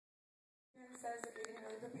says that they didn't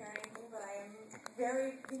really prepare anything, but I am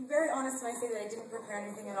being very honest when I say that I didn't prepare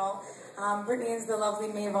anything at all. Brittany is the lovely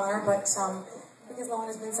maid of honor, but because Loewen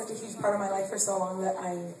has been such a huge part of my life for so long that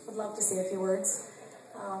I would love to say a few words.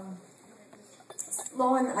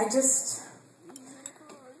 Loewen, I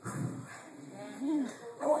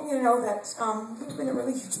want you to know that you've been a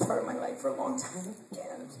really huge part of my life for a long time,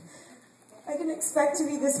 and I didn't expect to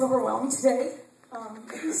be this overwhelmed today.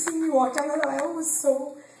 Seeing you walk down that aisle was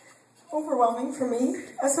so overwhelming for me,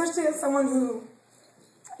 especially as someone who,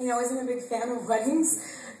 isn't a big fan of weddings.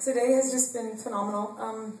 Today has just been phenomenal.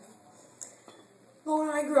 Loewen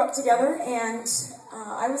and I grew up together, and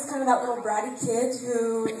I was kind of that little bratty kid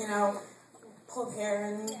who, pulled hair,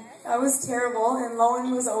 and I was terrible, and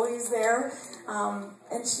Loewen was always there,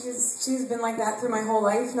 and she's been like that through my whole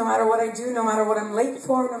life. No matter what I do, no matter what I'm late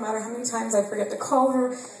for, no matter how many times I forget to call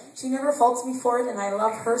her, she never faults me for it, and I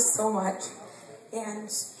love her so much.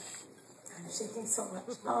 And I'm shaking so much.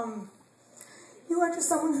 You are just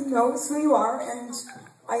someone who knows who you are, and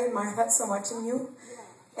I admire that so much in you.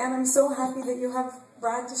 And I'm so happy that you have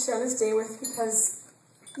Brad to share this day with, because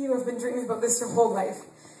you have been dreaming about this your whole life.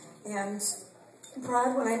 And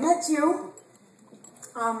Brad, when I met you,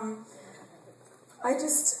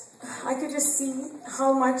 I could just see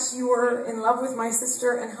how much you were in love with my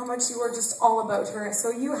sister and how much you were just all about her. So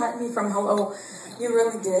you had me from hello. You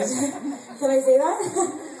really did. Can I say that?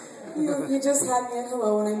 You just had me at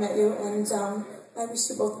hello when I met you, and I wish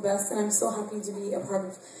you both the best, and I'm so happy to be a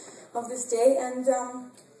part of this day, and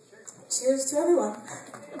cheers to everyone.